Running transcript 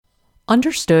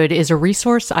Understood is a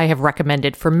resource I have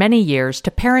recommended for many years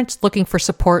to parents looking for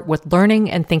support with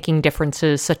learning and thinking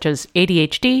differences such as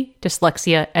ADHD,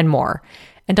 dyslexia, and more.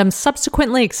 And I'm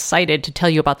subsequently excited to tell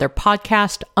you about their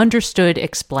podcast, Understood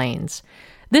Explains.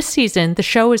 This season, the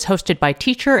show is hosted by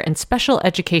teacher and special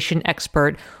education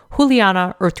expert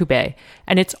Juliana Urtubey,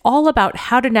 and it's all about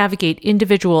how to navigate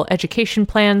individual education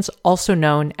plans, also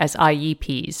known as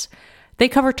IEPs. They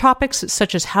cover topics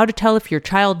such as how to tell if your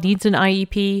child needs an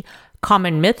IEP,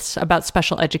 common myths about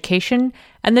special education,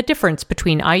 and the difference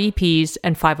between IEPs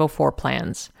and 504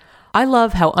 plans. I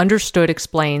love how Understood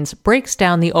Explains breaks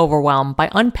down the overwhelm by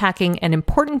unpacking an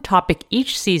important topic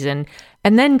each season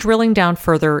and then drilling down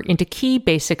further into key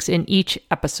basics in each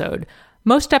episode.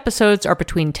 Most episodes are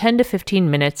between 10 to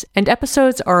 15 minutes, and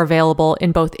episodes are available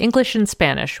in both English and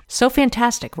Spanish. So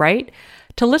fantastic, right?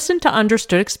 To listen to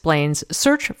Understood Explains,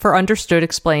 search for Understood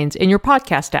Explains in your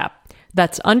podcast app.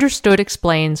 That's Understood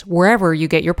Explains wherever you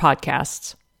get your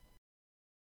podcasts.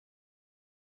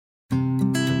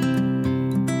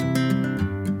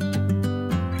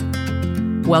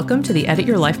 Welcome to the Edit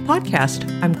Your Life podcast.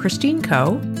 I'm Christine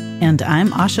Coe. And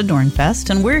I'm Asha Dornfest,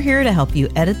 and we're here to help you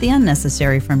edit the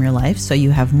unnecessary from your life so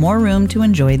you have more room to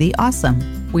enjoy the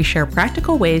awesome. We share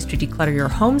practical ways to declutter your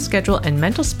home schedule and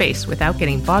mental space without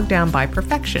getting bogged down by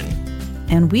perfection.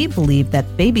 And we believe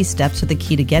that baby steps are the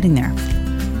key to getting there.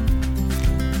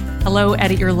 Hello,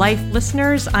 Edit Your Life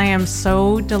listeners. I am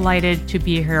so delighted to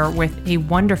be here with a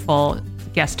wonderful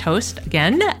guest host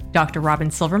again, Dr.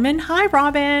 Robyn Silverman. Hi,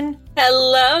 Robyn.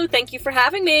 Hello. Thank you for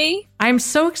having me. I'm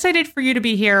so excited for you to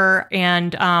be here.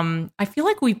 And I feel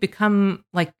like we've become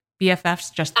like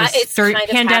BFFs just this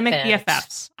pandemic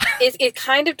BFFs. It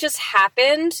kind of just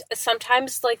happened.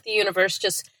 Sometimes like the universe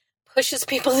just pushes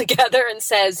people together and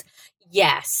says,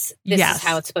 yes, this is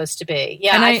how it's supposed to be.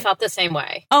 Yeah, and I felt the same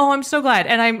way. Oh, I'm so glad.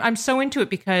 And I'm so into it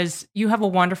because you have a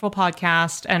wonderful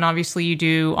podcast and obviously you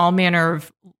do all manner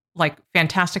of like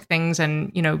fantastic things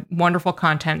and, you know, wonderful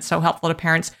content, so helpful to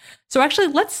parents. So actually,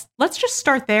 let's just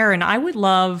start there. And I would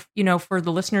love, you know, for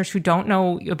the listeners who don't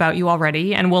know about you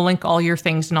already, and we'll link all your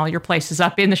things and all your places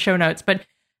up in the show notes, but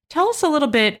tell us a little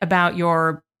bit about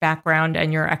your background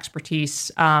and your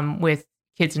expertise with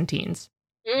kids and teens.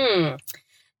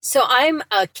 So I'm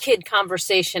a kid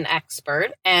conversation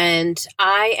expert, and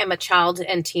I am a child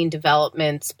and teen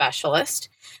development specialist.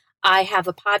 I have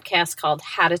a podcast called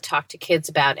How to Talk to Kids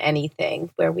About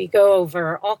Anything, where we go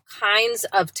over all kinds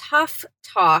of tough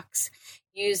talks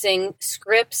using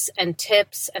scripts and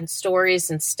tips and stories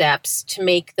and steps to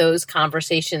make those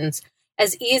conversations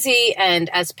as easy and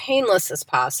as painless as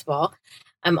possible.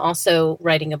 I'm also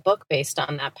writing a book based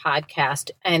on that podcast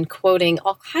and quoting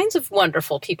all kinds of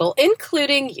wonderful people,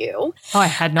 including you. Oh, I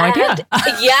had no idea.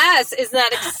 Yes. Isn't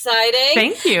that exciting?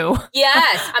 Thank you.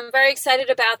 Yes. I'm very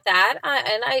excited about that.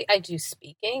 And I do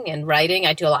speaking and writing.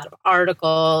 I do a lot of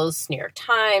articles, New York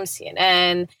Times,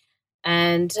 CNN.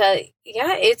 And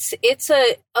it's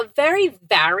a very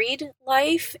varied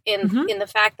life in the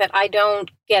fact that I don't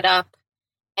get up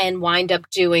and wind up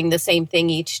doing the same thing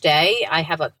each day. I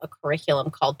have a curriculum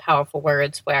called Powerful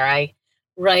Words where I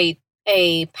write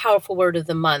a powerful word of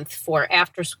the month for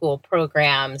after school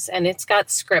programs. And it's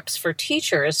got scripts for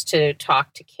teachers to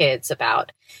talk to kids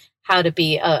about how to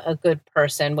be a good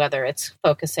person, whether it's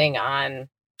focusing on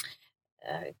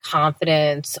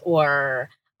confidence or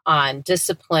on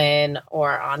discipline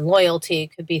or on loyalty.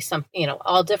 It could be some,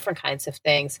 all different kinds of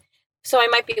things. So I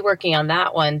might be working on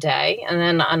that one day. And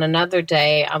then on another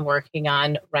day, I'm working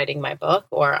on writing my book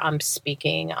or I'm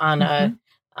speaking on a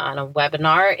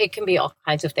webinar. It can be all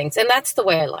kinds of things. And that's the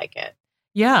way I like it.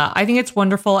 Yeah, I think it's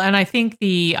wonderful. And I think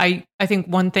I think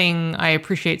one thing I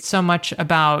appreciate so much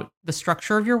about the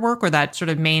structure of your work or that sort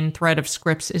of main thread of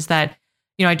scripts is that,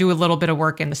 I do a little bit of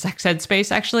work in the sex ed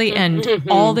space actually. And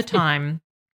all the time,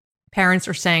 parents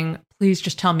are saying, please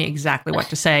just tell me exactly what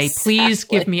to say. Exactly. Please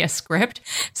give me a script.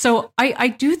 So I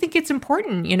do think it's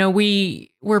important.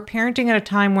 We're parenting at a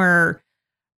time where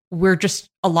we're just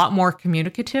a lot more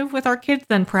communicative with our kids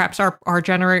than perhaps our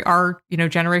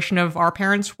generation of our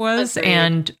parents was.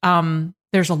 Agreed. And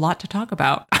there's a lot to talk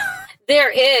about.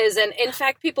 There is. And in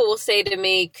fact, people will say to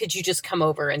me, could you just come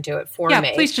over and do it for me?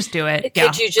 Yeah, please just do it.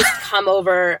 Could you just come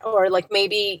over? Or like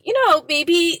maybe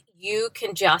you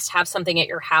can just have something at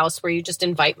your house where you just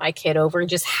invite my kid over and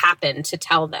just happen to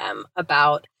tell them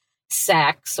about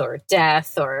sex or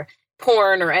death or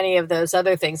porn or any of those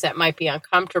other things that might be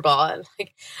uncomfortable. And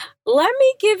like, let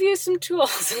me give you some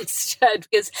tools instead,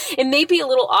 because it may be a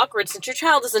little awkward since your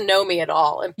child doesn't know me at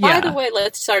all. And by the way,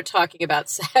 let's start talking about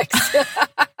sex.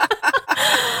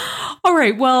 All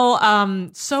right. Well,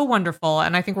 so wonderful.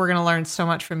 And I think we're going to learn so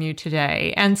much from you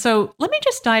today. And so let me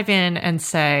just dive in and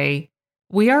say,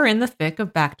 we are in the thick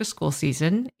of back to school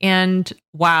season. And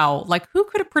wow, like who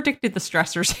could have predicted the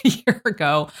stressors a year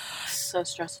ago? So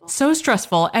stressful. So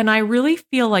stressful. And I really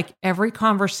feel like every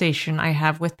conversation I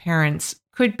have with parents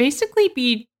could basically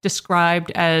be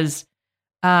described as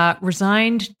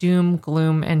resigned doom,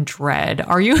 gloom, and dread.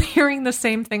 Are you hearing the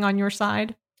same thing on your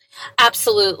side?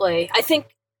 Absolutely. I think,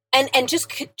 and just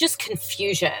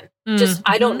confusion. Just,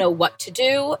 I don't know what to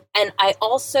do. And I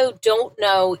also don't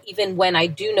know, even when I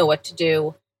do know what to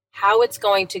do, how it's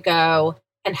going to go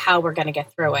and how we're going to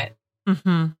get through it.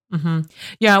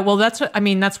 Yeah, well,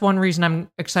 that's one reason I'm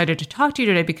excited to talk to you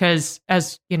today, because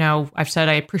as you know, I've said,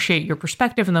 I appreciate your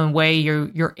perspective and the way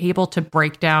you're able to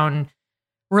break down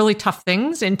really tough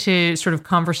things into sort of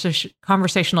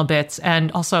conversational bits.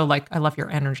 And also, like, I love your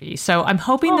energy. So I'm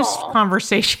hoping this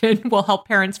conversation will help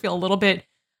parents feel a little bit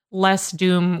less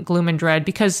doom, gloom, and dread,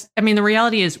 because I mean, the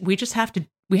reality is we have to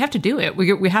do it.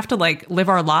 We have to like live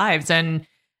our lives and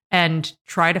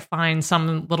try to find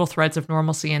some little threads of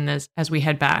normalcy in this as we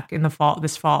head back in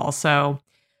this fall. So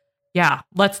yeah,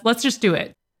 let's just do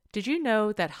it. Did you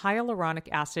know that hyaluronic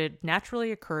acid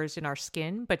naturally occurs in our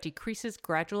skin but decreases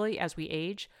gradually as we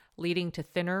age, leading to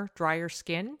thinner, drier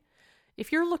skin?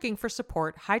 If you're looking for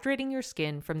support hydrating your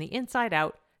skin from the inside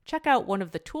out, check out one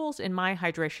of the tools in my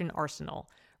hydration arsenal,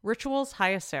 Ritual's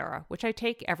Hyacera, which I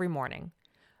take every morning.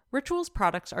 Ritual's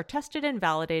products are tested and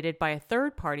validated by a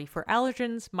third party for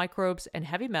allergens, microbes, and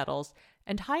heavy metals,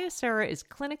 and Hyacera is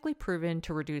clinically proven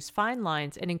to reduce fine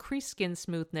lines and increase skin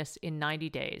smoothness in 90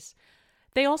 days.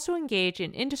 They also engage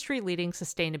in industry-leading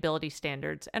sustainability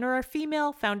standards and are a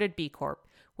female-founded B Corp,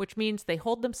 which means they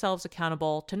hold themselves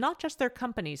accountable to not just their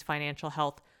company's financial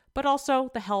health, but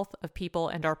also the health of people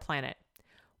and our planet.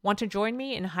 Want to join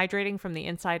me in hydrating from the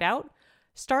inside out?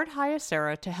 Start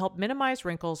Hyacera to help minimize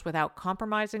wrinkles without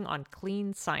compromising on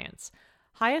clean science.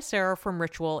 Hyacera from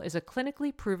Ritual is a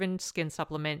clinically proven skin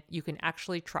supplement you can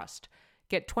actually trust.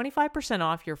 Get 25%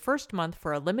 off your first month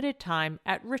for a limited time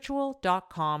at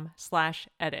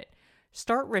ritual.com/edit.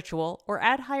 Start Ritual or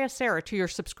add Hyacera to your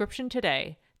subscription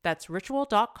today. That's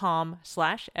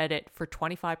ritual.com/edit for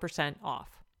 25%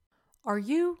 off. Are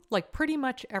you, like pretty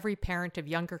much every parent of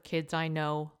younger kids I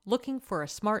know, looking for a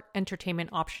smart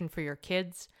entertainment option for your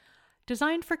kids?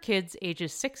 Designed for kids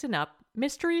ages 6 and up,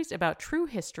 Mysteries About True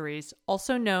Histories,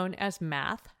 also known as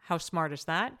Math, How Smart Is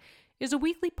That?, is a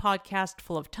weekly podcast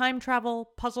full of time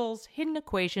travel, puzzles, hidden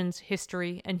equations,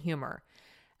 history, and humor.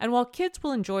 And while kids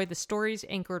will enjoy the stories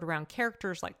anchored around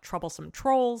characters like troublesome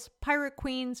trolls, pirate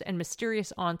queens, and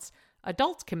mysterious aunts,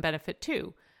 adults can benefit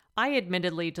too. I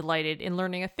admittedly delighted in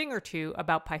learning a thing or two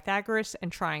about Pythagoras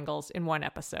and triangles in one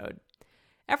episode.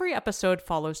 Every episode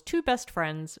follows two best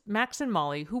friends, Max and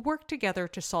Molly, who work together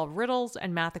to solve riddles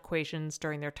and math equations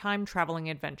during their time-traveling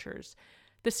adventures.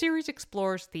 The series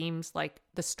explores themes like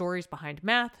the stories behind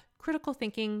math, critical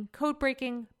thinking, code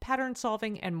breaking, pattern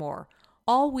solving, and more,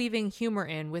 all weaving humor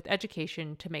in with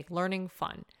education to make learning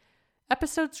fun.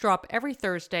 Episodes drop every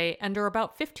Thursday and are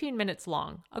about 15 minutes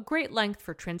long, a great length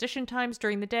for transition times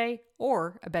during the day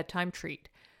or a bedtime treat.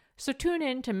 So tune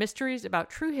in to Mysteries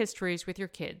About True Histories with your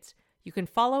kids. You can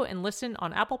follow and listen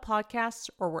on Apple Podcasts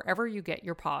or wherever you get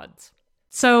your pods.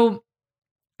 So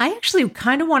I actually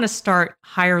kind of want to start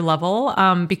higher level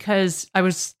because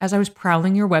as I was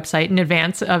prowling your website in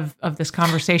advance of this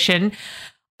conversation,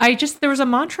 there was a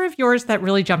mantra of yours that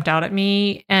really jumped out at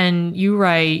me. And you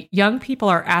write, young people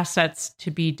are assets to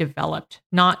be developed,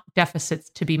 not deficits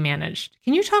to be managed.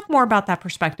 Can you talk more about that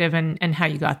perspective and how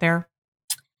you got there?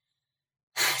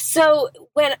 So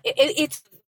when it's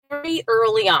very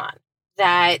early on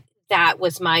that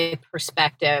was my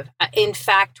perspective. In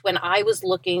fact, when I was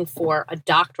looking for a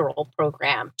doctoral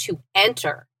program to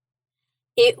enter,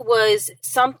 it was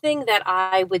something that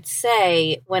I would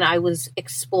say when I was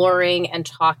exploring and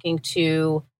talking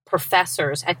to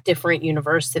professors at different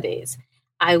universities.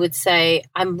 I would say,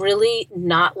 I'm really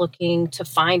not looking to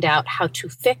find out how to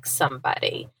fix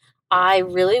somebody. I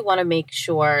really want to make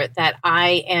sure that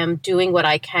I am doing what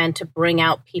I can to bring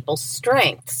out people's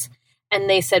strengths. And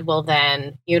they said, well,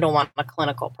 then you don't want a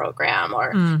clinical program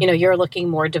or, you're looking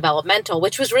more developmental,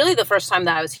 which was really the first time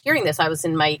that I was hearing this. I was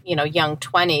in my, young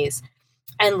 20s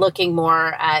and looking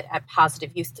more at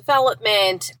positive youth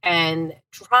development and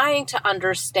trying to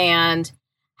understand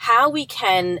how we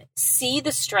can see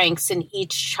the strengths in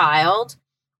each child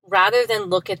rather than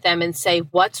look at them and say,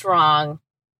 what's wrong?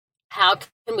 How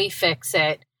can we fix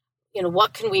it?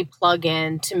 What can we plug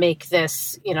in to make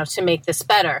this,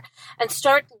 better, and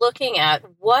start looking at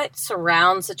what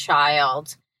surrounds a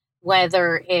child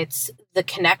whether it's the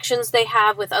connections they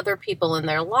have with other people in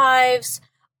their lives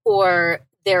or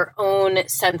their own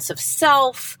sense of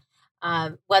self,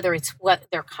 whether it's what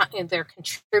they're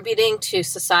contributing to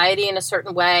society in a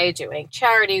certain way, doing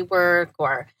charity work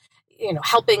or,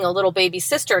 helping a little baby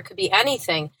sister. It could be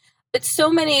anything, but so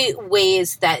many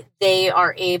ways that they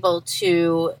are able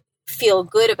to feel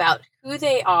good about who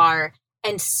they are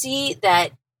and see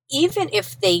that even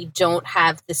if they don't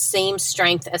have the same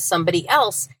strength as somebody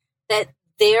else, that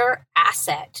their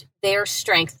asset, their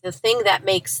strength, the thing that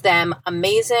makes them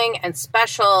amazing and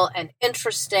special and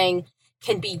interesting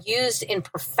can be used in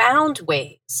profound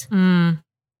ways and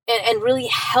really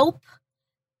help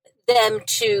them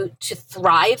to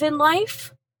thrive in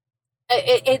life.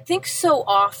 I think so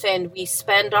often we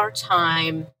spend our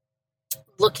time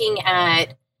looking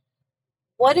at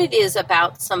what it is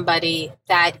about somebody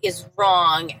that is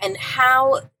wrong and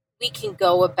how we can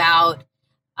go about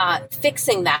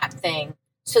fixing that thing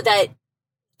so that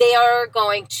they are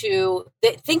going to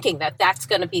thinking that that's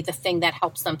going to be the thing that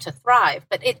helps them to thrive,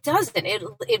 but it doesn't.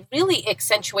 It really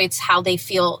accentuates how they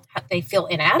feel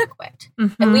inadequate,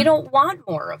 and we don't want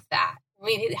more of that.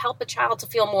 We help a child to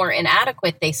feel more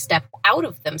inadequate. They step out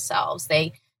of themselves.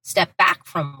 They step back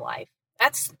from life.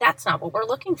 That's not what we're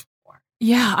looking for.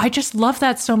 Yeah, I just love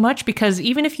that so much, because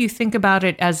even if you think about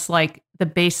it as like the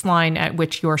baseline at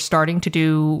which you're starting to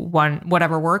do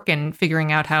whatever work and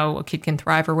figuring out how a kid can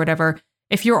thrive or whatever,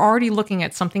 if you're already looking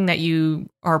at something that you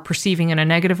are perceiving in a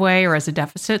negative way or as a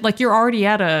deficit, like you're already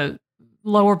at a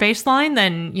lower baseline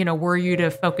than, were you to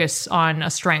focus on a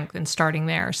strength and starting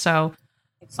there. So,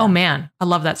 exactly. Oh man, I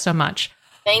love that so much.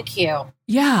 Thank you.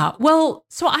 Yeah. Well,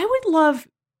 so I would love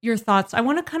your thoughts. I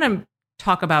want to kind of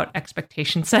talk about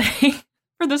expectation setting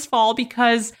for this fall,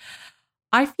 because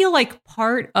I feel like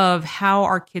part of how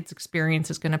our kids' experience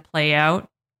is going to play out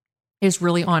is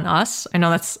really on us. I know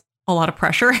that's a lot of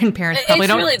pressure, and parents probably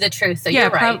don't. It's really the truth. So you're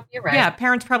right. You're right. Yeah,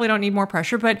 parents probably don't need more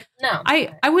pressure, but no.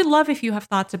 I would love if you have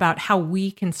thoughts about how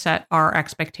we can set our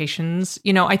expectations.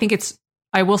 I think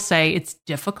I will say it's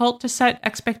difficult to set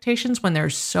expectations when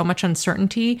there's so much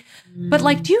uncertainty. But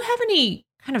do you have any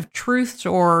kind of truths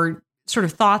or sort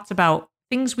of thoughts about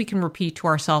things we can repeat to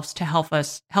ourselves to help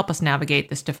us navigate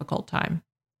this difficult time?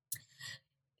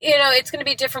 It's going to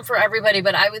be different for everybody,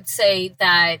 but I would say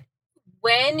that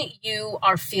when you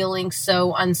are feeling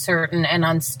so uncertain and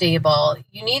unstable,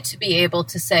 you need to be able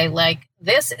to say, like,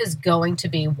 this is going to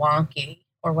be wonky,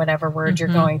 or whatever word you're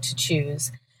going to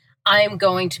choose. I'm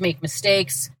going to make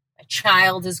mistakes. My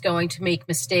child is going to make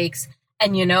mistakes.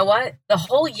 And you know what? The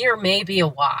whole year may be a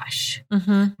wash,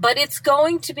 but it's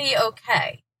going to be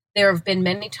okay. There have been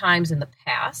many times in the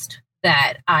past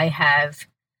that I have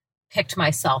picked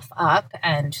myself up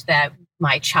and that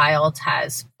my child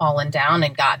has fallen down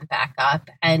and gotten back up,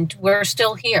 and we're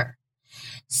still here.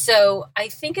 So I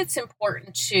think it's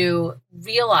important to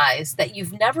realize that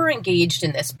you've never engaged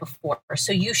in this before.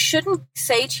 So you shouldn't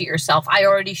say to yourself, I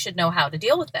already should know how to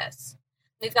deal with this.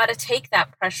 We've got to take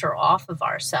that pressure off of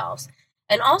ourselves.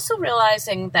 And also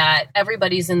realizing that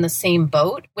everybody's in the same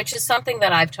boat, which is something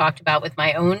that I've talked about with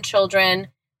my own children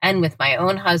and with my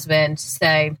own husband, to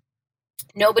say,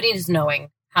 nobody's knowing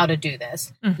how to do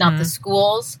this. Not the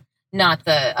schools, not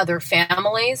the other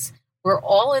families. We're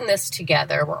all in this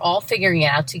together. We're all figuring it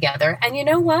out together. And you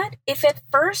know what? If at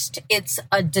first it's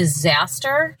a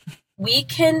disaster, we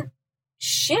can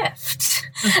shift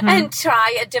and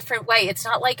try a different way. It's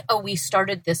not like, oh, we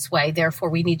started this way, therefore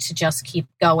we need to just keep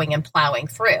going and plowing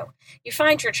through. You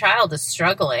find your child is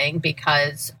struggling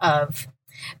because of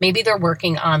maybe they're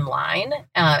working online,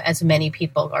 as many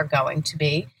people are going to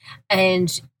be,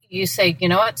 and you say, you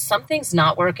know what, something's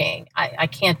not working. I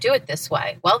can't do it this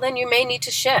way. Well, then you may need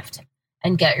to shift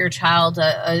and get your child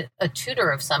a tutor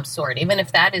of some sort, even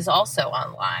if that is also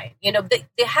online.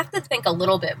 They have to think a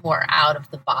little bit more out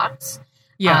of the box.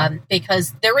 Yeah.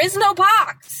 Because there is no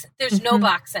box. There's no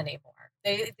box anymore.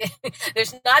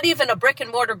 There's not even a brick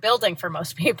and mortar building for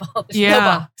most people. There's no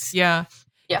box. Yeah.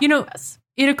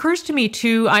 It occurs to me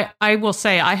too, I will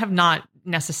say I have not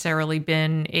necessarily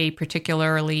been a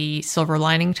particularly silver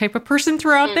lining type of person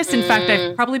throughout this. In fact,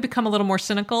 I've probably become a little more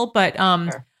cynical, but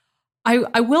Sure.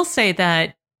 I will say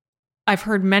that I've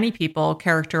heard many people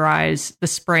characterize the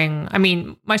spring, I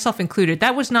mean, myself included,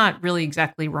 that was not really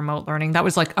exactly remote learning. That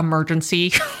was like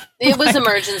emergency. It was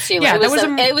emergency. Yeah,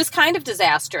 it was kind of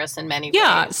disastrous in many ways.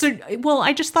 Yeah. So,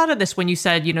 I just thought of this when you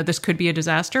said, this could be a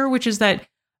disaster, which is that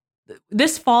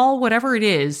this fall, whatever it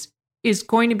is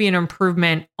going to be an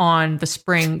improvement on the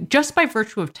spring just by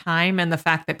virtue of time and the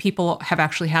fact that people have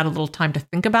actually had a little time to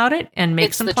think about it and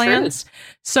make some plans. Truth.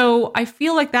 So I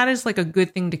feel like that is like a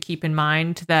good thing to keep in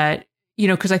mind, that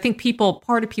because I think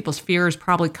part of people's fear is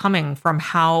probably coming from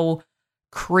how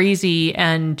crazy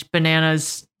and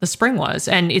bananas the spring was.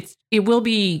 And it will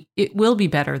be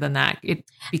better than that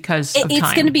because of time.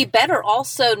 It's going to be better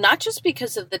also, not just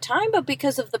because of the time, but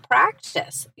because of the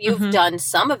practice. You've done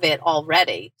some of it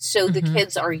already. So the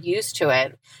kids are used to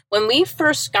it. When we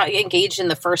first got engaged in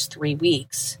the first 3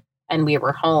 weeks and we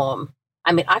were home,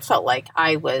 I mean, I felt like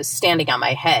I was standing on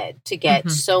my head to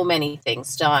get so many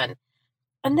things done.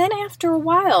 And then after a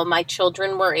while, my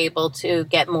children were able to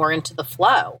get more into the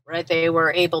flow, right? They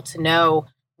were able to know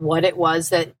what it was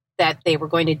that they were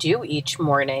going to do each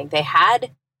morning. They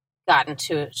had gotten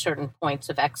to certain points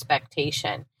of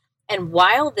expectation. And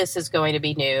while this is going to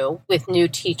be new with new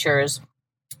teachers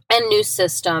and new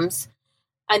systems,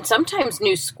 and sometimes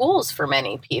new schools for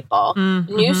many people,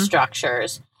 new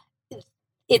structures,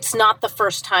 it's not the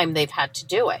first time they've had to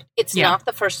do it. It's not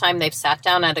the first time they've sat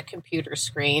down at a computer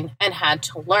screen and had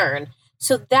to learn.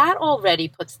 So that already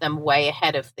puts them way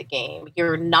ahead of the game.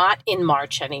 You're not in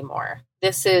March anymore.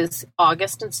 This is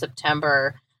August and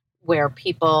September where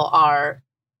people are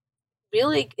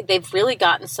they've really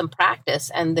gotten some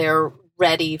practice and they're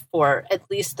ready for at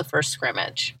least the first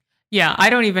scrimmage. Yeah, I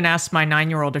don't even ask my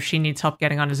 9-year-old if she needs help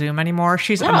getting on a Zoom anymore.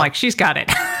 I'm like, she's got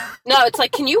it. No, it's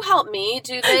like, can you help me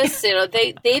do this?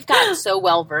 They've gotten so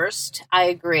well versed. I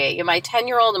agree. My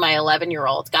 10-year-old and my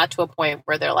 11-year-old got to a point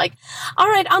where they're like, all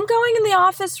right, I'm going in the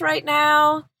office right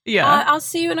now. Yeah. I'll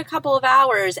see you in a couple of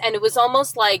hours. And it was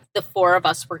almost like the four of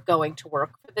us were going to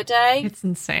work for the day. It's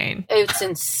insane. Oh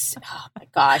my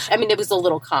gosh. I mean, it was a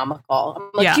little comical. I'm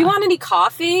like, do you want any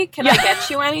coffee? Can I get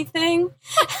you anything?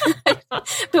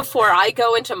 Before I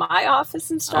go into my office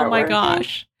and start working?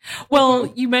 Gosh.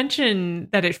 Well, you mentioned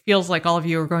that it feels like all of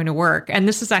you are going to work. And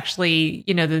this is actually,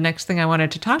 the next thing I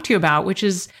wanted to talk to you about, which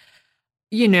is,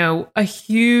 a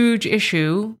huge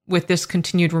issue with this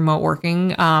continued remote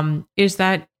working is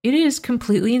that it is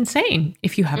completely insane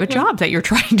if you have a job that you're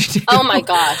trying to do. Oh my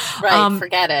gosh. Right.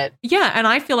 Forget it. Yeah. And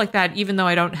I feel like that, even though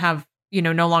I don't have,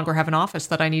 no longer have an office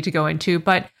that I need to go into,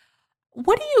 but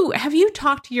have you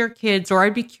talked to your kids, or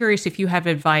I'd be curious if you have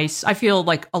advice. I feel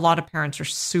like a lot of parents are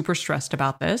super stressed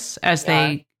about this as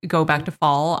they go back to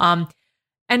fall.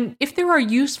 And if there are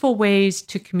useful ways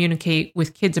to communicate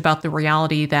with kids about the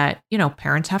reality that,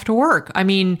 parents have to work. I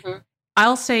mean,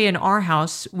 I'll say in our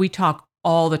house, we talk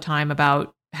all the time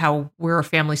about how we're a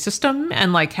family system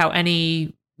and like how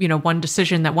any, one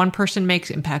decision that one person makes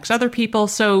impacts other people.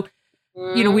 So,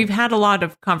 we've had a lot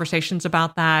of conversations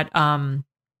about that.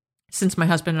 Since my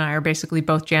husband and I are basically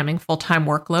both jamming full-time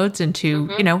workloads into,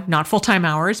 not full-time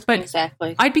hours. But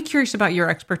exactly. I'd be curious about your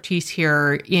expertise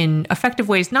here in effective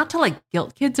ways, not to like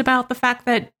guilt kids about the fact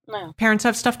that parents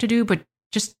have stuff to do, but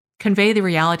just convey the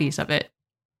realities of it.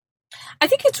 I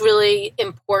think it's really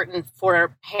important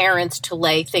for parents to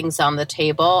lay things on the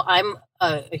table. I'm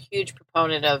a huge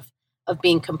proponent of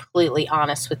being completely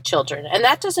honest with children. And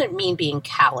that doesn't mean being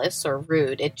callous or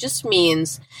rude. It just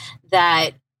means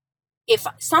that if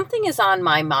something is on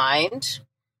my mind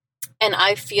and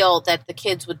I feel that the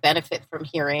kids would benefit from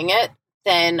hearing it,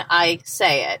 then I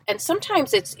say it. And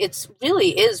sometimes it's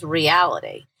really is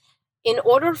reality. In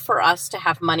order for us to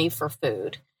have money for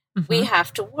food, we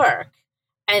have to work.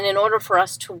 And in order for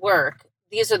us to work,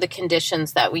 these are the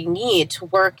conditions that we need to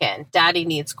work in. Daddy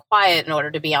needs quiet in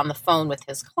order to be on the phone with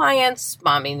his clients.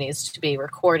 Mommy needs to be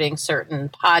recording certain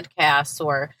podcasts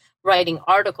or writing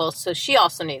articles, so she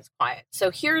also needs quiet. So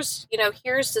here's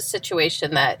the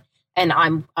situation and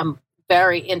I'm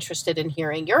very interested in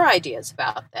hearing your ideas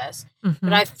about this.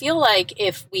 But I feel like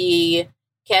if we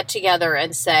get together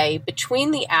and say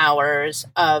between the hours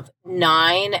of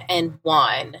 9 and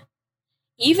 1,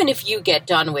 even if you get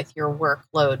done with your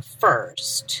workload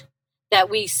first, that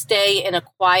we stay in a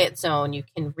quiet zone. You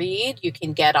can read, you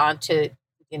can get onto,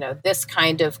 this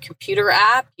kind of computer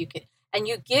app, and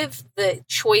you give the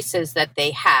choices that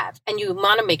they have. And you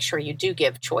want to make sure you do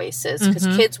give choices because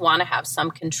kids want to have some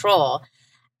control,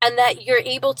 and that you're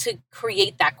able to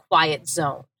create that quiet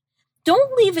zone.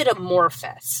 Don't leave it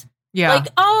amorphous. Yeah.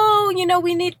 Like,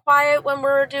 we need quiet when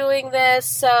we're doing this.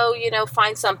 So,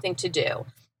 find something to do.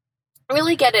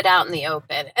 Really get it out in the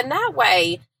open. And that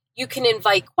way you can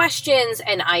invite questions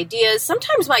and ideas.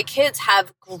 Sometimes my kids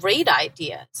have great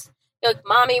ideas. Like,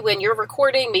 Mommy, when you're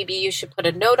recording, maybe you should put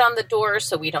a note on the door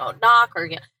so we don't knock, or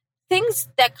things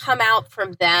that come out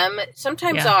from them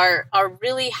sometimes are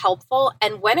really helpful.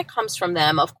 And when it comes from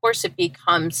them, of course, it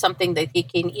becomes something that they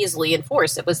can easily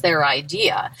enforce. It was their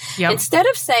idea. Yep. Instead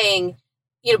of saying,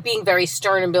 being very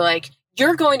stern and be like,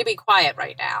 you're going to be quiet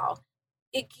right now.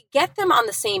 Get them on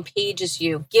the same page as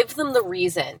you. Give them the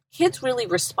reason. Kids really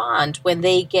respond when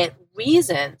they get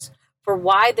reasons for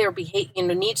why they're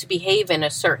need to behave in a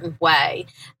certain way,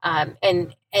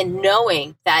 and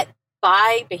knowing that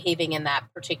by behaving in that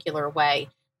particular way,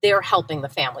 they're helping the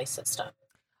family system.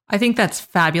 I think that's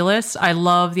fabulous. I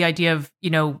love the idea of,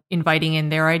 inviting in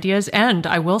their ideas. And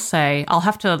I will say, I'll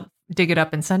have to dig it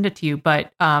up and send it to you.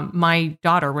 But my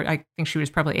daughter, I think she was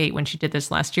probably 8 when she did this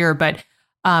last year, but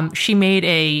she made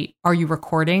a "Are you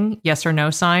recording? Yes or no"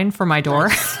 sign for my door.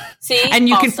 Nice. See, and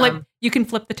you awesome. can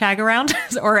flip the tag around,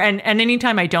 and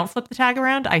anytime I don't flip the tag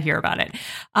around, I hear about it.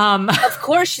 Of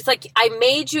course, she's like, "I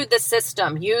made you the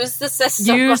system. Use the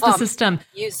system. Use the system.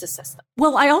 Use the system."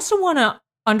 Well, I also want to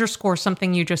underscore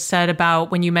something you just said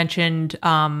about when you mentioned,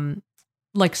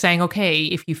 like saying, okay,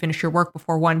 if you finish your work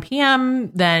before 1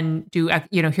 p.m., then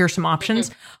here's some options.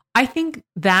 Mm-hmm. I think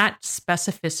that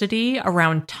specificity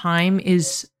around time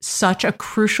is such a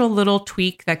crucial little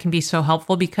tweak that can be so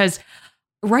helpful, because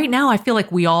right now I feel like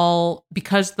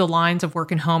because the lines of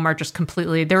work and home are just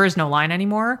there is no line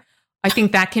anymore. I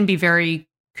think that can be very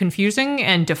confusing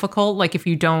and difficult. Like if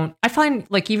you don't, I find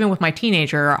like even with my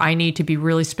teenager, I need to be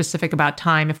really specific about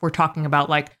time. If we're talking about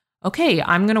like, okay,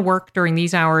 I'm going to work during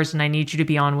these hours and I need you to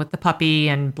be on with the puppy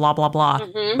and blah, blah, blah.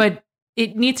 Mm-hmm. But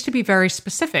it needs to be very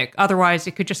specific. Otherwise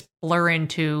it could just blur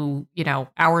into,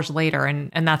 hours later.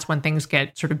 And that's when things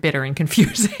get sort of bitter and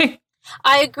confusing.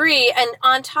 I agree. And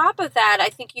on top of that, I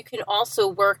think you can also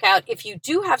work out, if you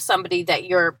do have somebody that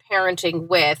you're parenting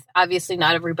with, obviously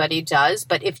not everybody does,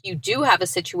 but if you do have a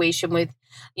situation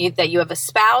that you have a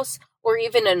spouse or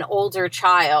even an older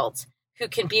child who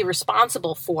can be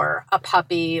responsible for a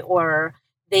puppy, or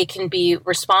they can be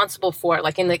responsible for,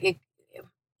 like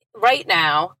right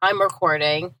now I'm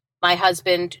recording, my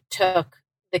husband took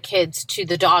the kids to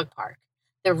the dog park.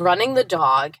 They're running the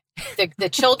dog. The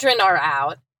children are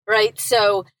out. Right.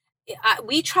 So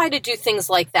we try to do things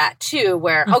like that, too,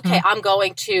 where, mm-hmm. okay, I'm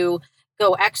going to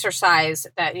go exercise,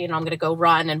 that, I'm going to go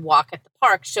run and walk at the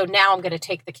park. So now I'm going to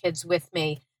take the kids with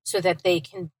me so that they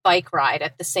can bike ride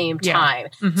at the same time.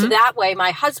 Yeah. Mm-hmm. So that way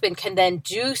my husband can then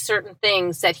do certain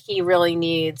things that he really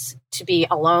needs to be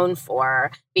alone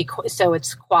for, so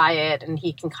it's quiet and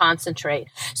he can concentrate.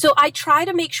 So I try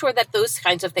to make sure that those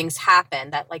kinds of things happen,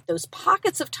 that like those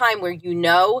pockets of time where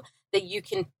that you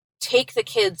can take the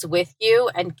kids with you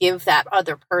and give that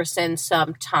other person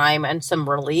some time and some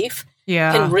relief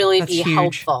can really be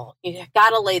huge. Helpful. You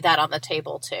got to lay that on the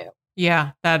table too.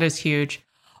 Yeah, that is huge.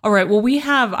 All right. Well, I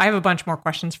have a bunch more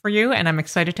questions for you and I'm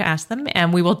excited to ask them.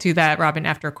 And we will do that, Robyn,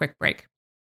 after a quick break.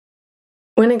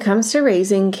 When it comes to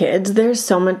raising kids, there's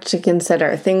so much to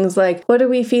consider. Things like, what do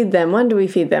we feed them? When do we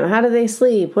feed them? How do they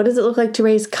sleep? What does it look like to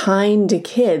raise kind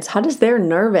kids? How does their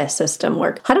nervous system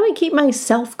work? How do I keep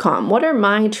myself calm? What are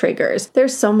my triggers?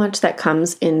 There's so much that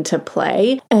comes into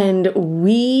play, and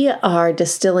we are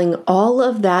distilling all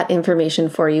of that information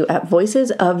for you at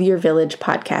Voices of Your Village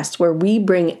podcast, where we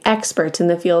bring experts in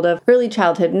the field of early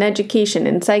childhood and education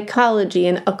and psychology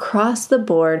and across the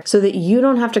board so that you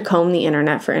don't have to comb the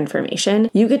internet for information.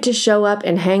 You get to show up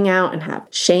and hang out and have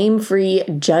shame-free,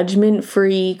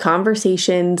 judgment-free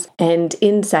conversations and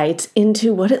insights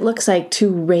into what it looks like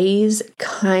to raise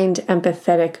kind,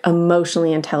 empathetic,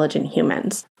 emotionally intelligent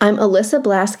humans. I'm Alyssa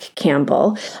Blask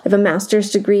Campbell. I have a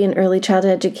master's degree in early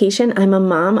childhood education. I'm a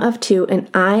mom of 2, and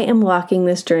I am walking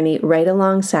this journey right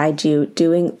alongside you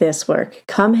doing this work.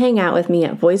 Come hang out with me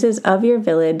at Voices of Your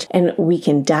Village, and we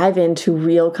can dive into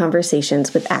real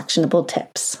conversations with actionable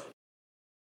tips.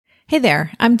 Hey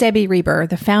there, I'm Debbie Reber,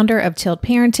 the founder of Tilt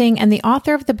Parenting and the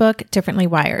author of the book Differently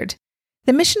Wired.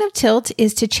 The mission of Tilt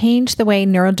is to change the way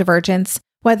neurodivergence,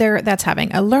 whether that's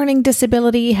having a learning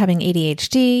disability, having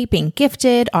ADHD, being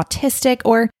gifted, autistic,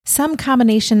 or some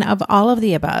combination of all of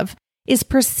the above, is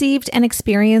perceived and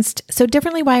experienced so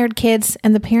differently wired kids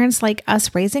and the parents like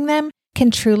us raising them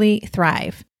can truly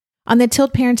thrive. On the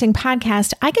Tilt Parenting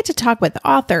podcast, I get to talk with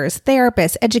authors,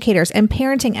 therapists, educators, and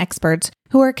parenting experts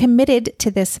who are committed to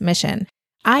this mission.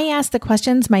 I ask the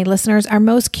questions my listeners are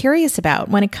most curious about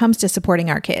when it comes to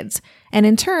supporting our kids. And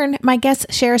in turn, my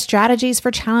guests share strategies for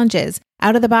challenges,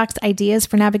 out-of-the-box ideas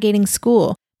for navigating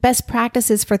school, best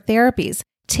practices for therapies,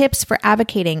 tips for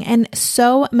advocating, and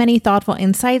so many thoughtful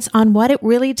insights on what it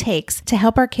really takes to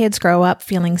help our kids grow up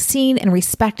feeling seen and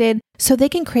respected so they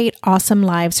can create awesome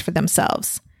lives for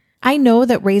themselves. I know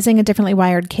that raising a differently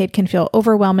wired kid can feel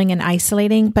overwhelming and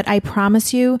isolating, but I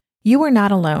promise you, you are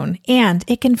not alone, and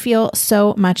it can feel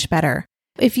so much better.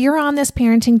 If you're on this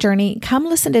parenting journey, come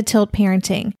listen to Tilt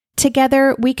Parenting.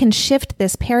 Together, we can shift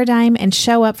this paradigm and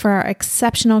show up for our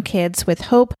exceptional kids with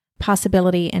hope,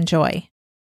 possibility, and joy.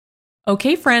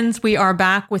 Okay, friends, we are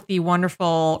back with the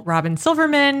wonderful Robyn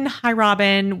Silverman. Hi,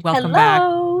 Robyn. Welcome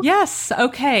Hello. back. Yes.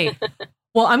 Okay.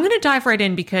 Well, I'm going to dive right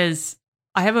in because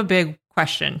I have a big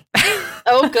question.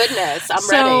 Oh, goodness. I'm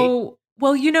ready.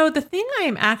 Well, the thing I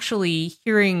am actually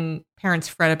hearing parents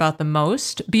fret about the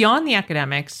most beyond the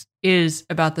academics is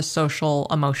about the social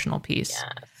emotional piece.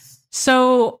 Yes.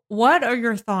 So what are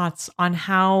your thoughts on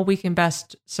how we can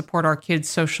best support our kids'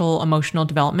 social emotional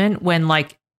development when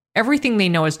like everything they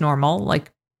know is normal,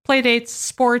 like play dates,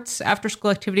 sports, after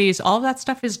school activities, all of that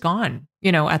stuff is gone,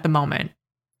 at the moment?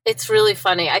 It's really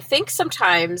funny. I think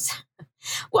sometimes,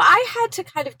 well, I had to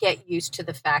kind of get used to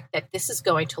the fact that this is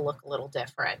going to look a little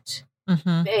different.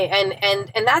 Mm-hmm.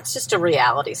 And that's just a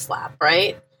reality slap,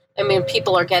 right? I mean,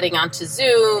 people are getting onto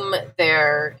Zoom,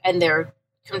 they're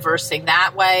conversing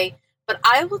that way. But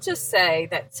I will just say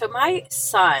that, so my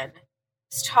son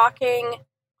was talking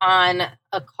on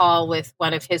a call with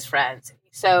one of his friends.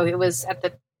 So it was at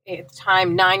the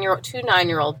time,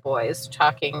 9-year-old boys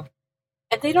talking,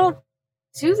 and they don't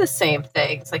do the same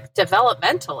things, like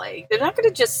developmentally. They're not going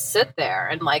to just sit there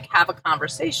and like have a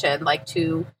conversation like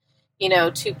two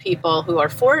people who are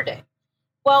 40.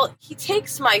 Well, he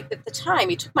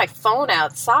took my phone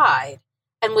outside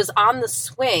and was on the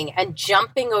swing and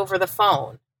jumping over the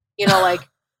phone, like,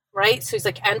 right? So he's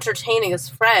like entertaining his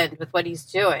friend with what he's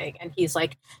doing. And he's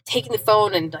like taking the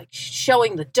phone and like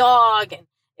showing the dog.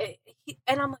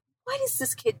 And I'm like, what is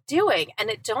this kid doing? And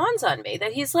it dawns on me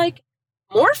that he's like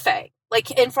morphing,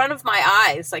 like in front of my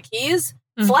eyes. Like he's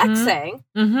flexing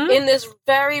in this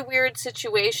very weird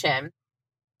situation.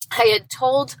 I had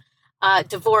told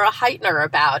Devorah Heitner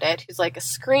about it, who's like a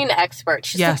screen expert.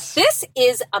 She's like, this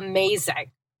is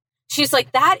amazing. She's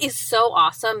like, that is so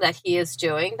awesome that he is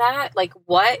doing that. Like,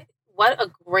 what a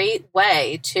great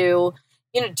way to,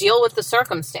 deal with the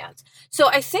circumstance. So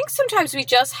I think sometimes we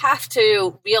just have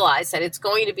to realize that it's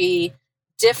going to be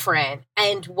different,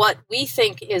 and what we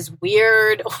think is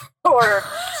weird or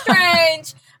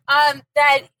strange,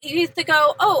 that you have to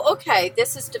go, oh, okay,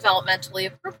 this is developmentally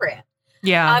appropriate.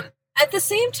 Yeah. At the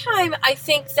same time, I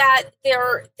think that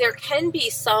there can be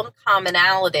some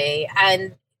commonality,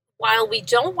 and while we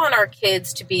don't want our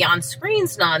kids to be on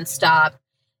screens nonstop,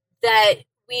 that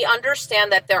we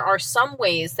understand that there are some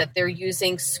ways that they're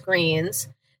using screens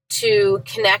to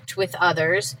connect with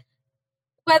others,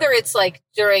 whether it's like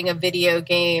during a video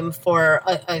game for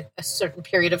a certain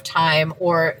period of time,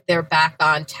 or they're back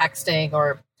on texting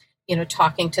or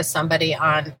talking to somebody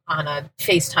on a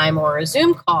FaceTime or a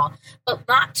Zoom call, but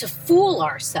not to fool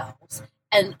ourselves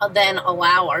and then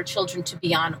allow our children to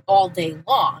be on all day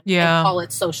long and call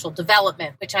it social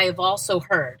development, which I have also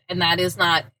heard, and that is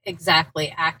not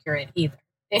exactly accurate either.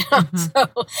 So,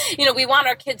 we want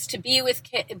our kids to be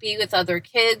with other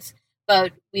kids,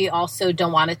 but we also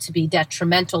don't want it to be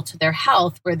detrimental to their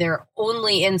health where they're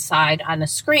only inside on a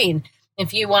screen.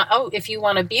 If you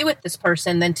want to be with this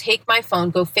person, then take my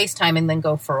phone, go FaceTime, and then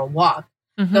go for a walk.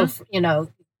 You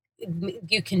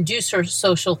can do sort of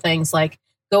social things like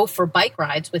go for bike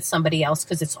rides with somebody else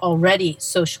because it's already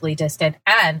socially distant.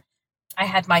 And I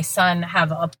had my son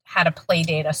had a play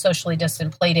date, a socially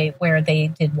distant play date where they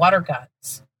did water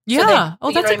guns. Yeah.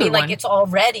 So that's a good one. Like it's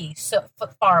already so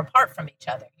far apart from each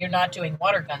other. You're not doing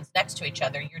water guns next to each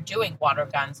other. You're doing water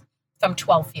guns from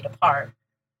 12 feet apart.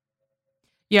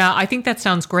 Yeah, I think that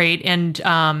sounds great. And,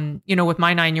 with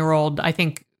my 9-year-old, I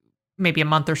think maybe a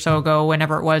month or so ago,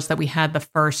 whenever it was that we had the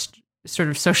first sort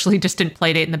of socially distant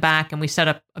play date in the back, and we set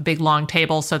up a big long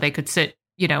table so they could sit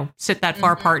that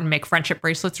far apart and make friendship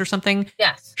bracelets or something.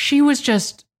 Yes. She was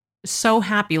just so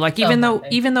happy. Like, even though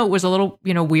it was a little,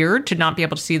 weird to not be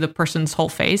able to see the person's whole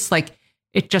face, like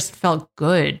it just felt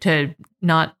good to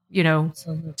not,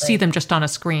 Absolutely. see them just on a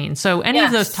screen. So any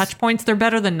of those touch points, they're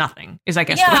better than nothing, is I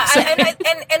guess. Yeah, what I'm saying.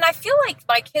 and I feel like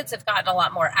my kids have gotten a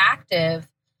lot more active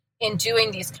in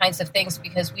doing these kinds of things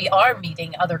because we are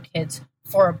meeting other kids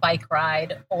for a bike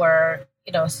ride, or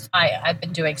I've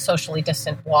been doing socially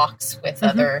distant walks with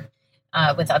other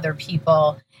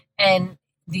people, and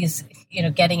these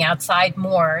getting outside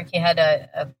more. He had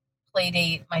a play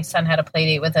date. My son had a play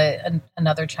date with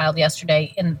another child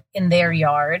yesterday in their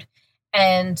yard.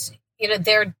 And,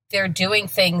 they're doing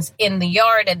things in the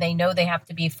yard, and they know they have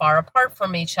to be far apart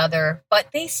from each other, but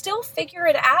they still figure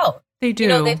it out. They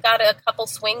do. They've got a couple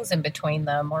swings in between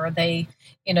them, or they,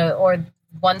 or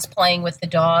one's playing with the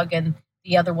dog and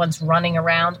the other one's running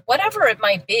around. Whatever it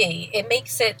might be, it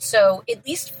makes it so it at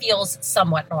least feels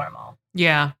somewhat normal.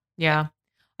 Yeah. Yeah.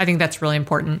 I think that's really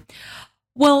important.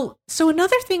 Well, so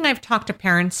another thing I've talked to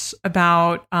parents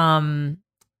about,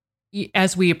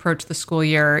 as we approach the school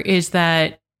year, is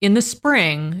that in the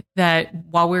spring, that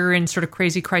while we're in sort of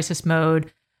crazy crisis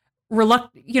mode,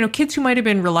 kids who might have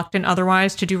been reluctant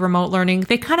otherwise to do remote learning,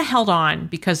 they kind of held on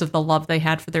because of the love they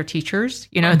had for their teachers,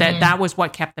 that was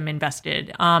what kept them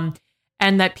invested.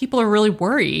 And that people are really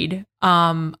worried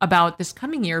about this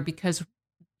coming year because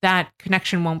that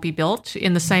connection won't be built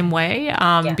in the same way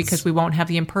because we won't have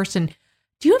the in-person.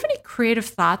 Do you have any creative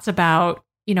thoughts about,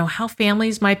 how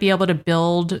families might be able to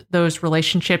build those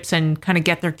relationships and kind of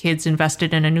get their kids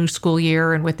invested in a new school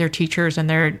year and with their teachers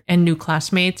and new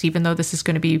classmates, even though this is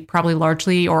going to be probably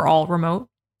largely or all remote?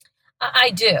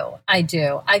 I do.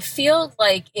 I feel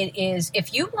like it is,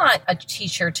 if you want a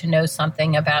teacher to know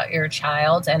something about your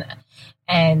child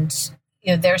and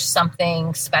there's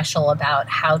something special about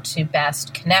how to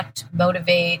best connect,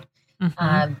 motivate,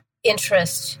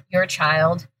 interest your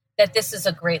child, that this is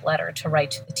a great letter to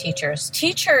write to the teachers.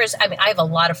 Teachers, I have a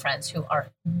lot of friends who are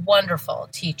wonderful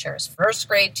teachers, first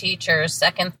grade teachers,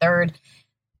 second, third,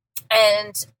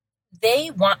 and they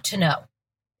want to know.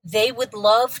 They would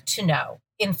love to know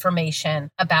information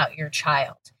about your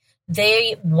child.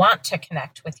 They want to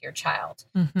connect with your child.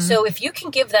 So if you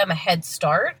can give them a head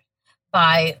start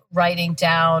by writing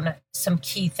down some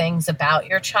key things about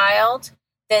your child,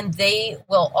 then they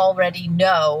will already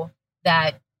know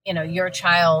that your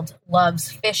child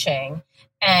loves fishing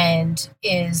and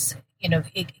is,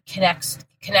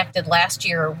 connected last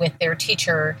year with their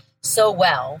teacher so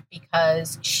well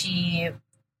because she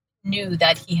knew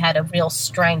that he had a real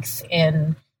strength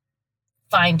in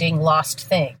finding lost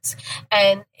things.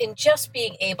 And in just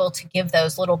being able to give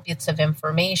those little bits of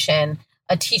information,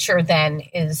 a teacher then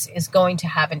is going to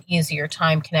have an easier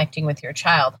time connecting with your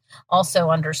child. Also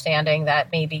understanding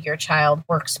that maybe your child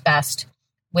works best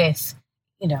with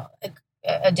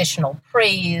additional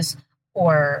praise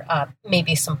or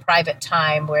maybe some private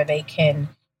time where they can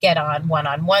get on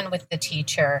one-on-one with the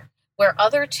teacher, where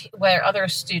other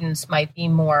students might be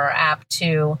more apt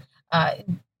to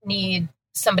need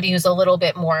somebody who's a little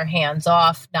bit more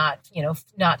hands-off, not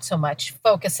so much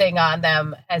focusing on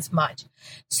them as much.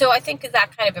 So I think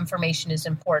that kind of information is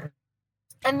important.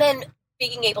 And then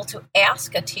being able to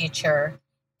ask a teacher,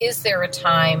 is there a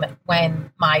time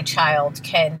when my child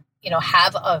can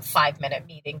have a 5-minute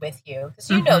meeting with you, because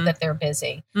you know that they're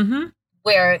busy,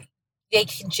 where they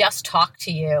can just talk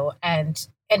to you and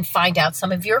find out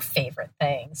some of your favorite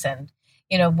things and,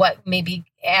 what maybe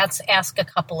ask a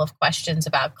couple of questions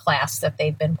about class that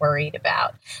they've been worried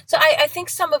about. So I think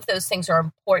some of those things are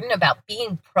important about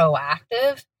being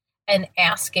proactive and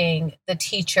asking the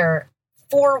teacher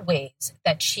for ways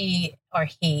that she or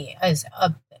he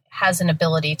has an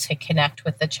ability to connect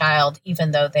with the child,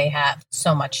 even though they have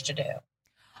so much to do.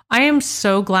 I am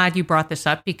so glad you brought this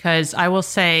up because I will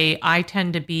say I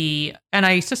tend to be, and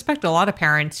I suspect a lot of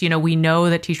parents, we know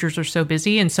that teachers are so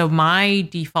busy. And so my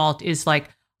default is like,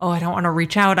 oh, I don't want to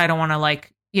reach out. I don't want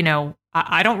to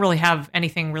I don't really have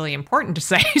anything really important to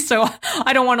say. So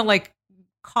I don't want to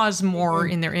cause more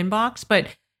in their inbox. But,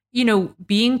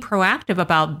 being proactive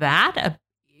about that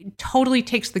totally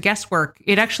takes the guesswork.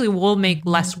 It actually will make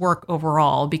less work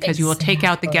overall because you will take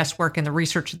out the guesswork and the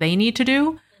research they need to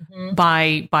do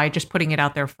by just putting it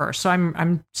out there first. So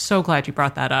I'm so glad you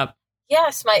brought that up.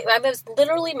 Yes, I was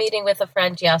literally meeting with a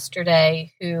friend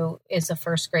yesterday who is a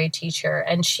first grade teacher,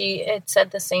 and she had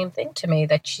said the same thing to me,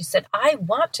 that she said, I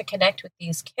want to connect with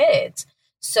these kids.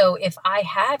 So if I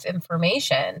have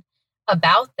information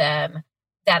about them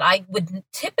that I would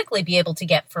typically be able to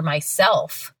get for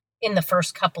myself in the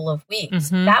first couple of weeks,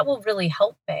 that will really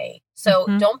help me. So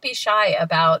don't be shy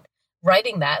about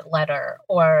writing that letter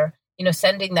or,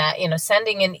 sending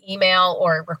an email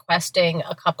or requesting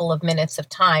a couple of minutes of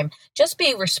time. Just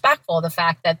be respectful of the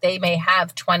fact that they may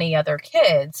have 20 other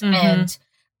kids and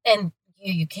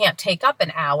you can't take up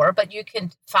an hour, but you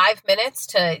can 5 minutes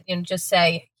to just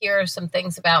say, here are some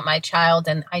things about my child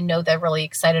and I know they're really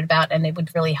excited about, and it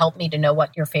would really help me to know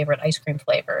what your favorite ice cream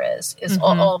flavor is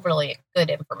all really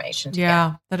good information to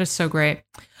get. That is so great.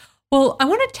 Well, I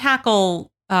want to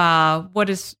tackle what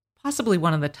is possibly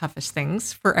one of the toughest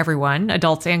things for everyone,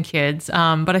 adults and kids,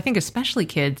 but I think especially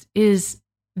kids, is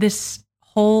this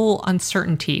whole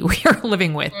uncertainty we are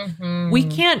living with. We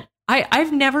can't,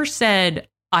 I've never said,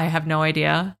 I have no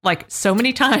idea, so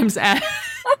many times.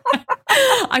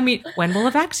 I mean, when will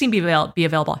a vaccine be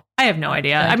available? I have no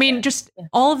idea. I mean, just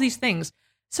all of these things.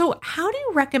 So how do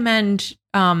you recommend,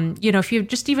 if you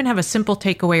just even have a simple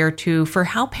takeaway or two for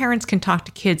how parents can talk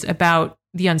to kids about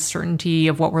the uncertainty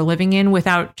of what we're living in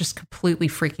without just completely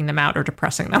freaking them out or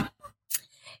depressing them?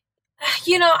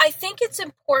 I think it's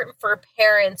important for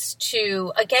parents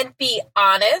to, again, be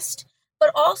honest,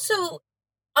 but also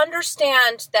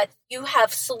understand that you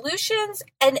have solutions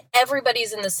and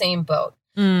everybody's in the same boat.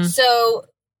 So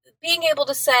being able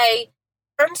to say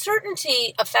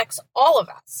uncertainty affects all of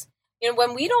us.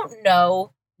 When we don't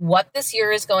know what this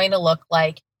year is going to look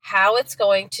like, how it's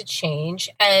going to change,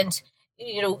 and,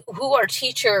 who our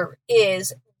teacher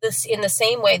is, this in the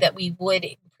same way that we would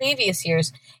in previous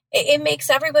years, it makes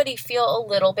everybody feel a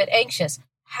little bit anxious.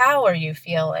 How are you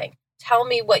feeling? Tell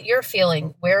me what you're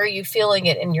feeling. Where are you feeling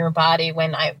it in your body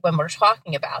when we're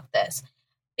talking about this?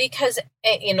 Because,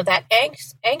 that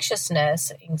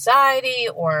anxiousness, anxiety,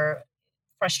 or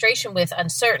frustration with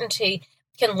uncertainty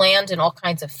can land in all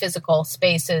kinds of physical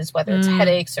spaces, whether it's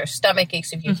headaches or stomach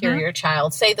aches. If you hear your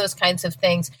child say those kinds of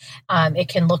things, it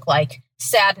can look like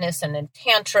sadness and then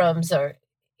tantrums or,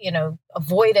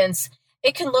 avoidance.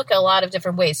 It can look a lot of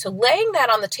different ways. So laying that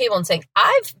on the table and saying,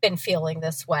 I've been feeling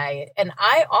this way. And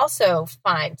I also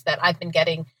find that I've been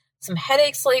getting some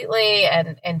headaches lately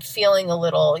and feeling a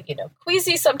little,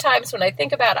 queasy sometimes when I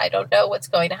think about, I don't know what's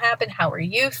going to happen. How are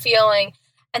you feeling?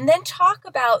 And then talk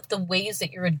about the ways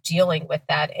that you're dealing with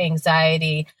that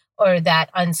anxiety or that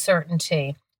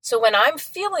uncertainty. So when I'm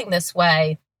feeling this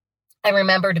way, I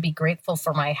remember to be grateful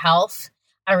for my health.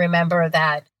 I remember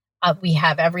that we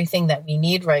have everything that we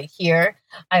need right here.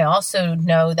 I also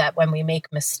know that when we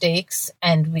make mistakes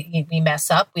and we mess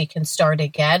up, we can start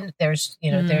again. There's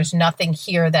nothing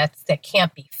here that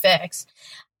can't be fixed.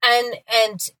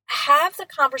 And have the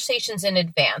conversations in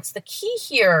advance. The key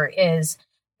here is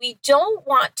we don't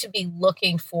want to be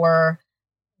looking for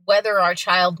whether our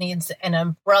child needs an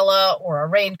umbrella or a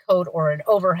raincoat or an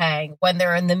overhang when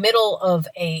they're in the middle of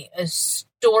a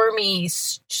stormy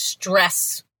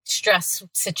stress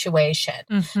situation.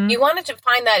 You wanted to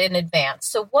find that in advance.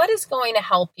 So what is going to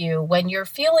help you when you're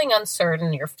feeling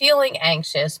uncertain, you're feeling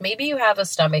anxious, maybe you have a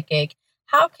stomach ache?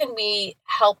 How can we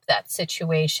help that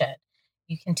situation?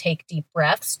 You can take deep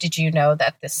breaths. Did you know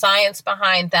that the science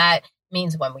behind that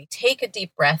means when we take a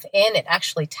deep breath in, it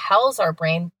actually tells our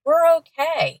brain we're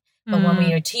okay. But when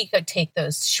we take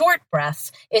those short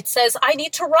breaths, it says, I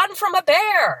need to run from a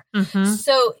bear.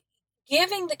 So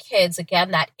giving the kids,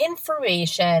 again, that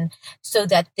information so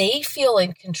that they feel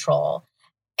in control,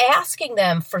 asking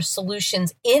them for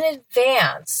solutions in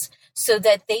advance so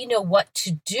that they know what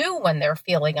to do when they're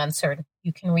feeling uncertain.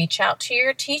 You can reach out to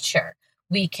your teacher.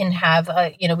 We can have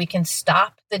we can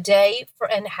stop the day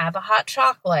and have a hot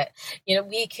chocolate.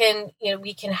 We can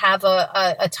have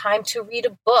a time to read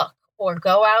a book or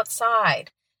go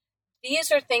outside.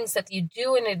 These are things that you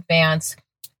do in advance.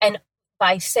 And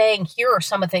by saying, here are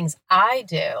some of the things I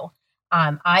do.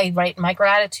 I write my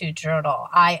gratitude journal.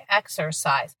 I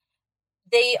exercise.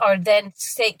 They are then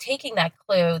taking that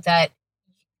clue that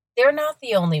they're not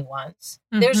the only ones.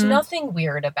 There's nothing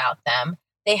weird about them.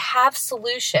 They have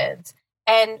solutions.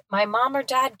 And my mom or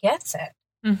dad gets it.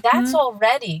 That's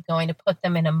already going to put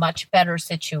them in a much better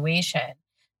situation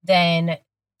than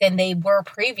they were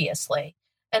previously.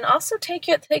 And also take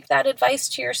that advice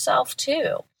to yourself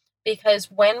too. Because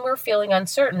when we're feeling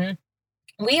uncertain,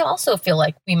 we also feel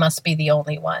like we must be the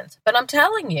only ones. But I'm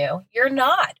telling you, you're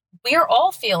not. We're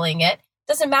all feeling it.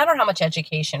 Doesn't matter how much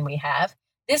education we have.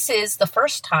 This is the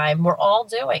first time we're all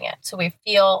doing it. So we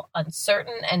feel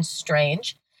uncertain and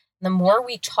strange. The more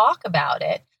we talk about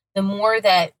it, the more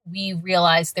that we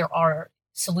realize there are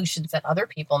solutions that other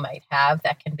people might have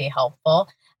that can be helpful.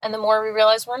 And the more we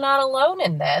realize we're not alone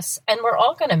in this and we're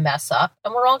all going to mess up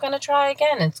and we're all going to try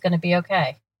again. And it's going to be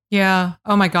okay. Yeah.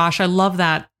 Oh my gosh. I love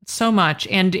that so much.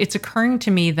 And it's occurring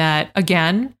to me that,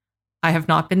 again, I have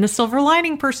not been the silver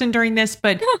lining person during this,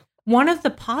 but one of the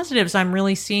positives I'm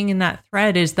really seeing in that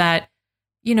thread is that,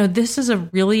 this is a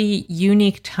really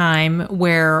unique time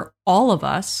where all of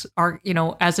us are,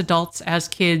 as adults, as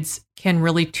kids, can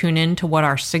really tune in to what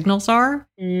our signals are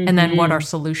and then what our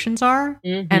solutions are.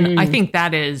 And I think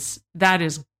that is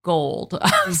gold.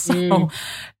 So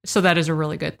that is a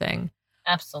really good thing.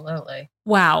 Absolutely.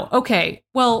 Wow. Okay.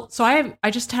 Well, so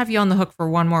I just have you on the hook for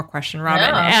one more question,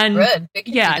 Robyn. No, and good. We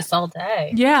can do this all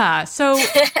day. Yeah. So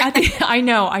I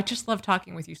know. I just love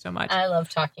talking with you so much. I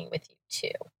love talking with you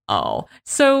too. Oh,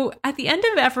 so at the end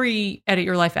of every Edit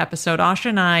Your Life episode,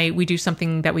 Asha and we do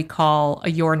something that we call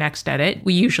a Your Next Edit.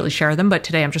 We usually share them, but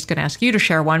today I'm just going to ask you to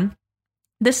share one.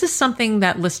 This is something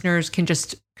that listeners can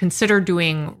just consider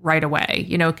doing right away.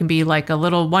 It can be like a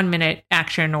little 1-minute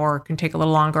action or can take a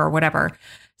little longer or whatever.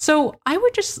 So I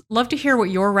would just love to hear what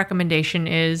your recommendation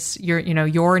is,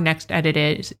 your next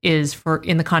edit is for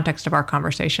in the context of our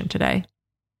conversation today.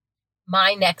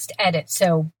 My next edit.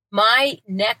 So my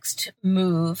next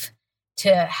move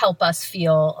to help us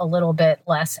feel a little bit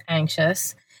less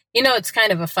anxious. It's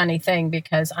kind of a funny thing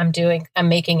because I'm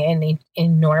making an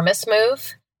enormous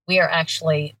move. We are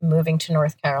actually moving to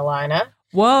North Carolina.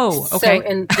 Whoa.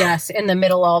 Okay. So in the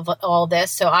middle of all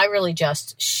this. So I really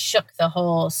just shook the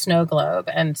whole snow globe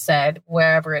and said,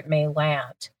 wherever it may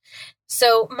land.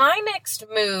 So my next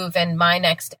move and my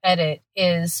next edit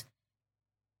is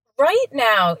right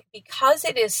now, because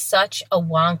it is such a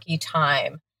wonky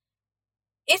time,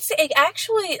 it's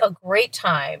actually a great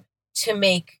time to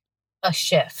make a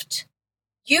shift.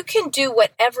 You can do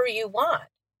whatever you want,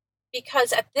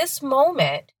 because at this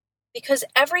moment, because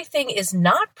everything is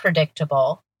not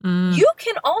predictable, you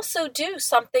can also do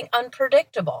something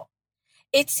unpredictable.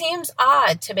 It seems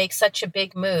odd to make such a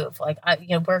big move. Like,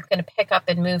 we're going to pick up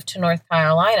and move to North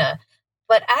Carolina.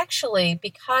 But actually,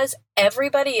 because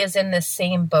everybody is in the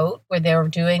same boat where they're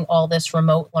doing all this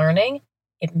remote learning,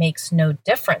 it makes no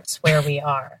difference where we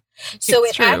are. So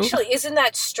it actually, isn't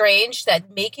that strange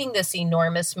that making this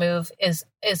enormous move is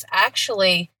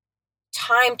actually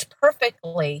timed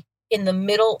perfectly in the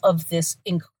middle of this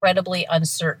incredibly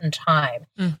uncertain time,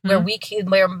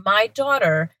 where my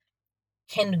daughter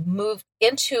can move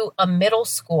into a middle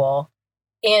school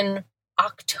in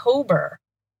October,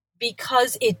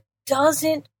 because it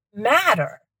doesn't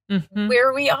matter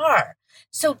where we are.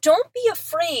 So don't be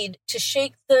afraid to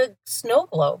shake the snow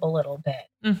globe a little bit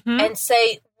and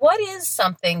say, what is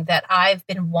something that I've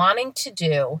been wanting to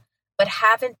do but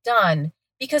haven't done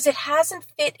because it hasn't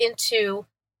fit into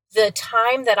the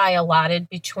time that I allotted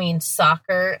between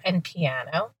soccer and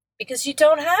piano, because you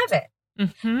don't have it.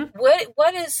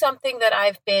 What is something that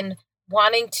I've been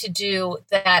wanting to do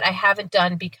that I haven't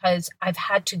done because I've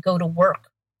had to go to work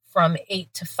from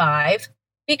 8 to 5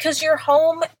 because you're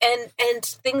home and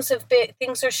things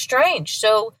are strange.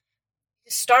 So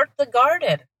start the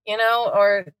garden,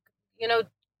 or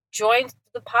join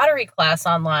the pottery class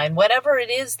online, whatever it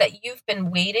is that you've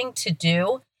been waiting to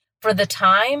do for the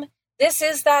time. This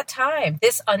is that time.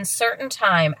 This uncertain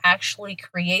time actually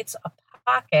creates a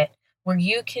pocket where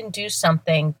you can do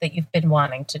something that you've been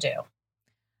wanting to do.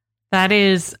 That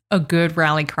is a good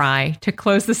rally cry to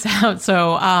close this out.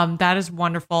 So that is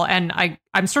wonderful. And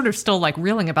I'm sort of still like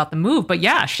reeling about the move, but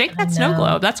yeah, shake that snow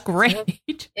globe. That's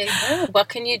great. What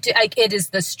can you do? It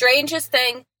is the strangest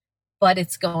thing, but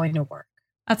it's going to work.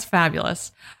 That's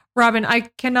fabulous. Robyn, I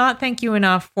cannot thank you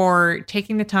enough for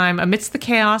taking the time amidst the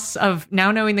chaos of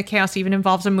now knowing the chaos even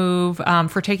involves a move,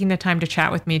 for taking the time to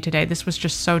chat with me today. This was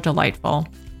just so delightful.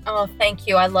 Oh, thank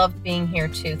you. I loved being here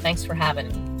too. Thanks for having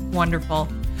me. Wonderful.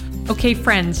 Okay,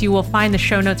 friends, you will find the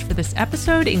show notes for this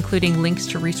episode, including links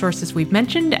to resources we've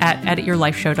mentioned at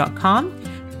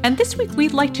edityourlifeshow.com. And this week,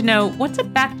 we'd like to know, what's a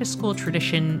back-to-school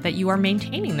tradition that you are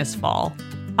maintaining this fall?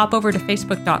 Hop over to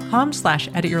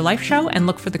facebook.com/edityourlifeshow and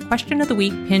look for the question of the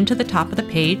week pinned to the top of the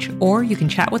page, or you can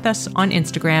chat with us on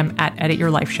Instagram at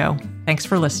edityourlifeshow. Thanks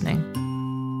for listening.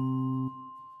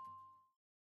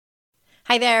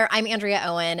 Hi there, I'm Andrea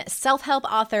Owen, self-help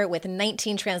author with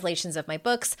 19 translations of my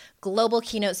books, global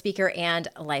keynote speaker, and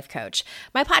life coach.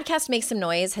 My podcast, Make Some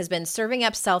Noise, has been serving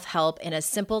up self-help in a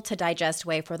simple-to-digest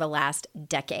way for the last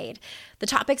decade. The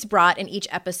topics brought in each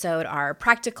episode are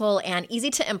practical and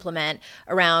easy to implement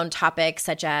around topics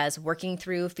such as working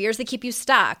through fears that keep you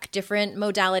stuck, different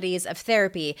modalities of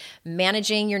therapy,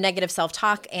 managing your negative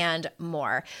self-talk, and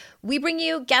more. We bring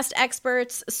you guest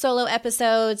experts, solo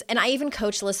episodes, and I even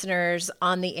coach listeners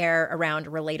on the air around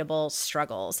relatable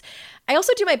struggles. I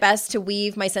also do my best to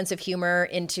weave my sense of humor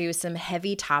into some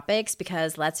heavy topics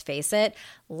because, let's face it,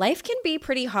 life can be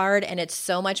pretty hard, and it's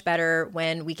so much better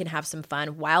when we can have some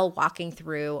fun while walking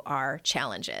through our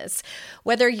challenges.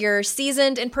 Whether you're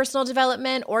seasoned in personal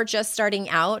development or just starting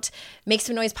out, Make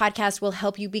Some Noise podcast will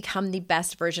help you become the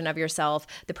best version of yourself,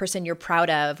 the person you're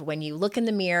proud of when you look in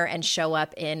the mirror and show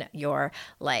up in your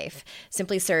life.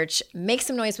 Simply search Make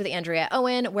Some Noise with Andrea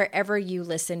Owen wherever you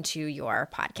listen to your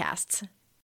podcasts.